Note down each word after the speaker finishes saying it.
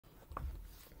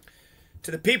To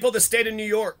the people of the state of New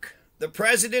York, the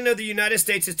President of the United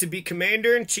States is to be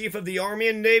Commander-in-Chief of the Army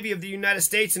and Navy of the United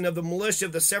States and of the militia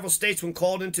of the several states when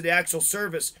called into the actual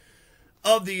service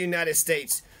of the United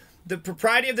States. The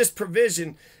propriety of this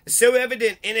provision is so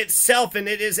evident in itself, and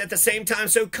it is at the same time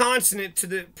so consonant to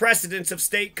the precedents of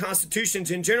state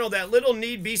constitutions in general, that little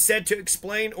need be said to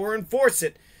explain or enforce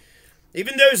it.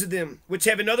 Even those of them which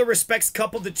have in other respects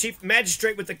coupled the chief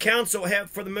magistrate with the council have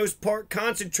for the most part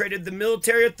concentrated the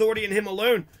military authority in him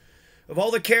alone. Of all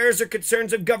the cares or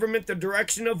concerns of government, the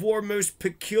direction of war most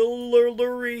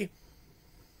peculiarly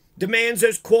demands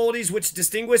those qualities which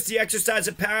distinguish the exercise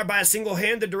of power by a single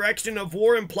hand. The direction of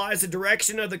war implies the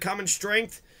direction of the common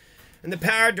strength, and the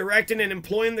power directing and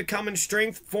employing the common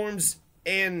strength forms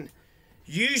an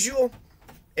usual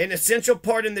and essential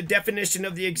part in the definition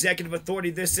of the executive authority.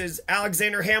 This is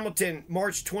Alexander Hamilton,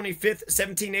 March 25th,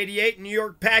 1788, New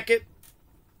York Packet.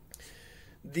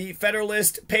 The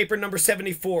Federalist, paper number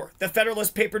 74. The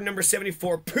Federalist, paper number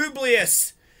 74.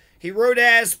 Publius. He wrote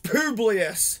as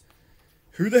Publius.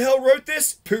 Who the hell wrote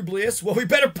this? Publius. Well, we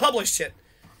better publish it.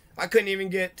 I couldn't even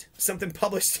get something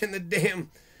published in the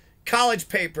damn college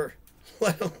paper,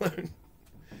 let alone.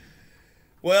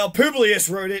 Well, Publius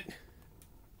wrote it.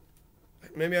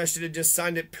 Maybe I should have just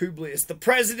signed it Publius. The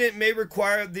President may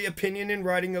require the opinion in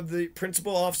writing of the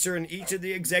principal officer in each of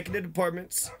the executive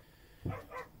departments.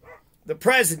 The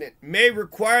President may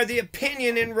require the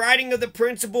opinion in writing of the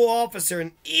principal officer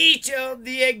in each of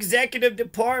the executive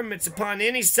departments upon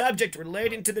any subject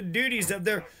relating to the duties of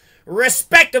their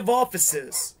respective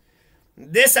offices.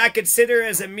 This I consider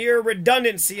as a mere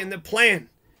redundancy in the plan,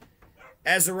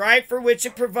 as the right for which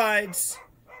it provides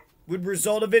would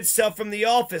result of itself from the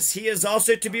office. He is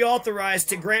also to be authorized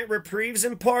to grant reprieves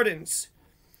and pardons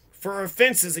for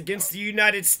offenses against the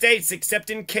United States, except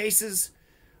in cases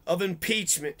of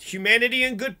impeachment. Humanity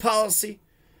and good policy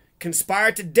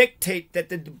conspire to dictate that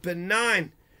the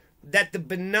benign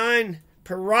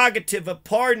prerogative of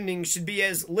pardoning should be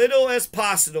as little as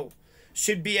possible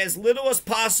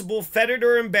fettered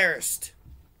or embarrassed.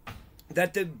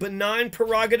 That the benign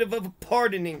prerogative of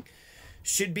pardoning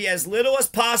should be as little as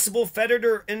possible fettered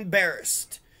or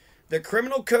embarrassed. The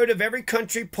criminal code of every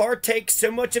country partakes so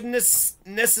much of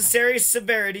necessary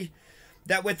severity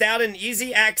that without an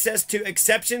easy access to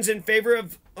exceptions in favor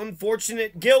of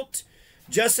unfortunate guilt,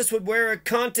 justice would wear a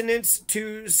countenance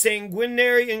too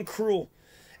sanguinary and cruel.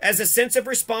 As a sense of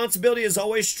responsibility is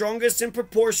always strongest in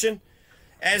proportion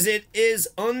as it is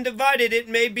undivided, it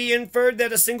may be inferred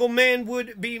that a single man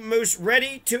would be most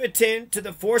ready to attend to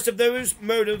the force of those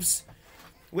motives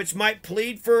which might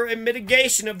plead for a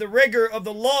mitigation of the rigor of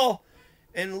the law,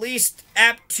 and least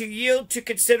apt to yield to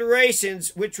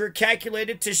considerations which were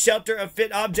calculated to shelter a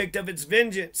fit object of its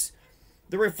vengeance.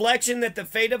 The reflection that the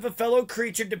fate of a fellow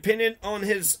creature depended on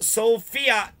his sole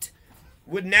fiat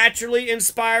would naturally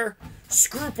inspire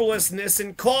scrupulousness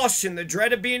and caution. The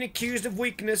dread of being accused of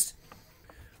weakness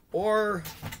or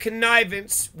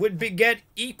connivance would beget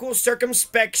equal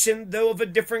circumspection, though of a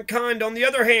different kind. On the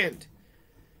other hand,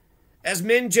 as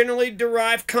men generally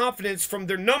derive confidence from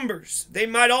their numbers, they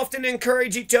might often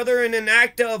encourage each other in an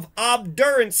act of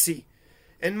obduracy,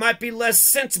 and might be less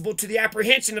sensible to the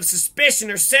apprehension of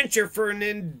suspicion or censure for an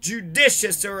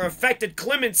injudicious or affected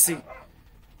clemency.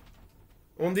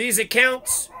 On these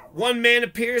accounts, one man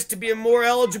appears to be a more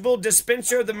eligible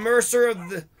dispenser of the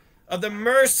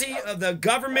mercy of the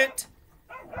government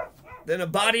than a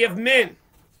body of men.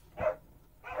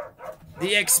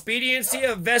 The expediency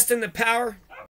of vesting the power